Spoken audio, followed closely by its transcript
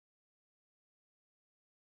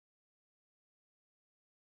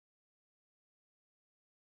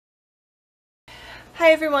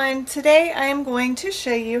Hi everyone, today I am going to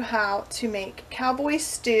show you how to make cowboy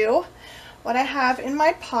stew. What I have in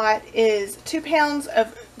my pot is 2 pounds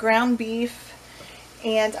of ground beef,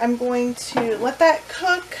 and I'm going to let that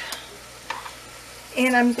cook,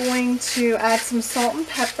 and I'm going to add some salt and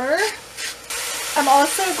pepper. I'm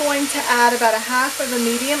also going to add about 1/2 of a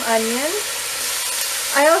medium onion.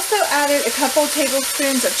 I also added a couple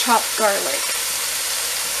tablespoons of chopped garlic.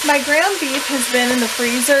 My ground beef has been in the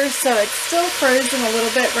freezer, so it's still frozen a little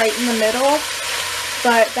bit right in the middle,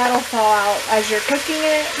 but that'll thaw out as you're cooking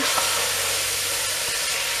it.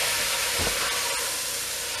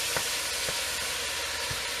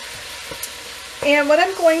 And what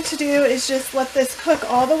I'm going to do is just let this cook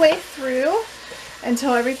all the way through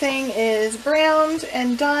until everything is browned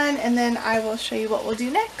and done, and then I will show you what we'll do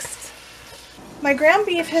next. My ground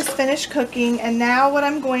beef has finished cooking, and now what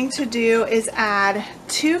I'm going to do is add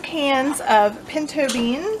 2 cans of pinto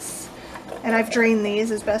beans, and I've drained these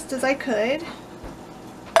as best as I could.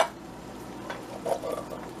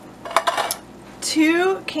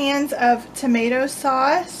 2 cans of tomato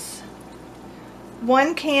sauce,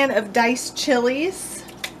 1 can of diced chilies,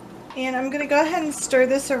 and I'm going to go ahead and stir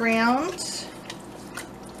this around.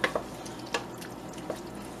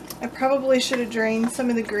 I probably should have drained some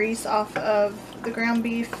of the grease off of the ground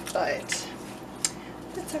beef, but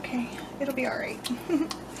that's okay. It'll be alright.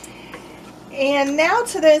 And now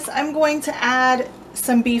to this, I'm going to add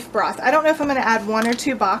some beef broth. I don't know if I'm going to add 1 or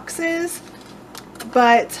 2 boxes,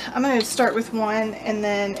 but I'm going to start with 1, and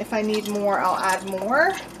then if I need more, I'll add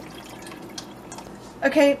more.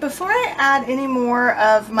 Okay, before I add any more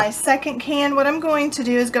of my second can, what I'm going to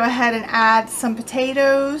do is go ahead and add some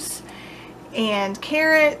potatoes and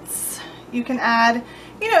carrots. You can add,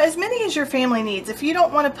 as many as your family needs. If you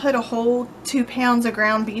don't want to put a whole 2 pounds of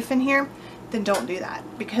ground beef in here, then don't do that,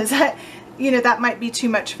 because that might be too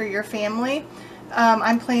much for your family.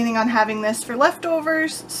 I'm planning on having this for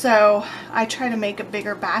leftovers, so I try to make a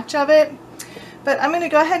bigger batch of it. But I'm going to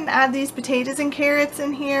go ahead and add these potatoes and carrots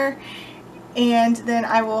in here, and then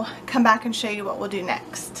I will come back and show you what we'll do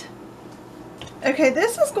next. Okay,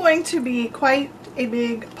 this is going to be quite a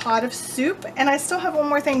big pot of soup, and I still have one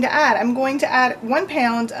more thing to add. I'm going to add 1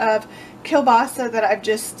 pound of kielbasa that I've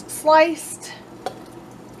just sliced.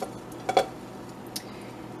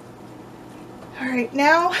 Alright,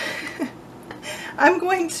 now I'm not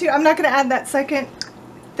going to add that second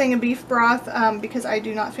thing of beef broth because I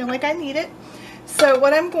do not feel like I need it. So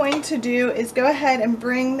what I'm going to do is go ahead and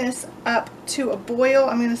bring this up to a boil.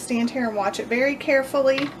 I'm going to stand here and watch it very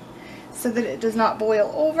carefully so that it does not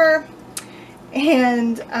boil over.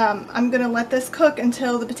 And I'm going to let this cook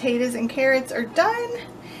until the potatoes and carrots are done,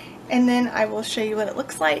 and then I will show you what it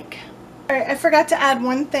looks like. Alright, I forgot to add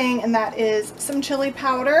one thing, and that is some chili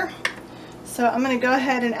powder. So I'm going to go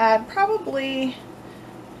ahead and add probably,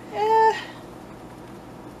 I'm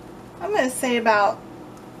going to say about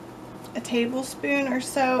a tablespoon or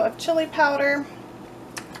so of chili powder,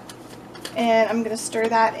 and I'm going to stir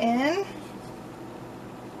that in.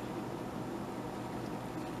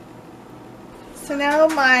 So now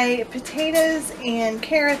my potatoes and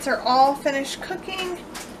carrots are all finished cooking.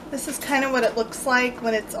 This is kind of what it looks like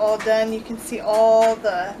when it's all done. You can see all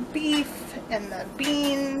the beef and the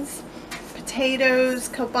beans, potatoes,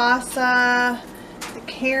 kielbasa, the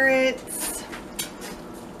carrots,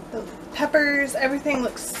 the peppers. Everything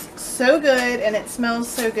looks so good, and it smells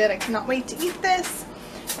so good. I cannot wait to eat this.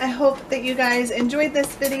 I hope that you guys enjoyed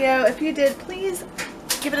this video. If you did, please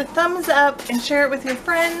give it a thumbs up and share it with your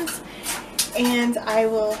friends. And I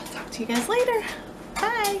will talk to you guys later.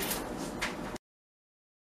 Bye!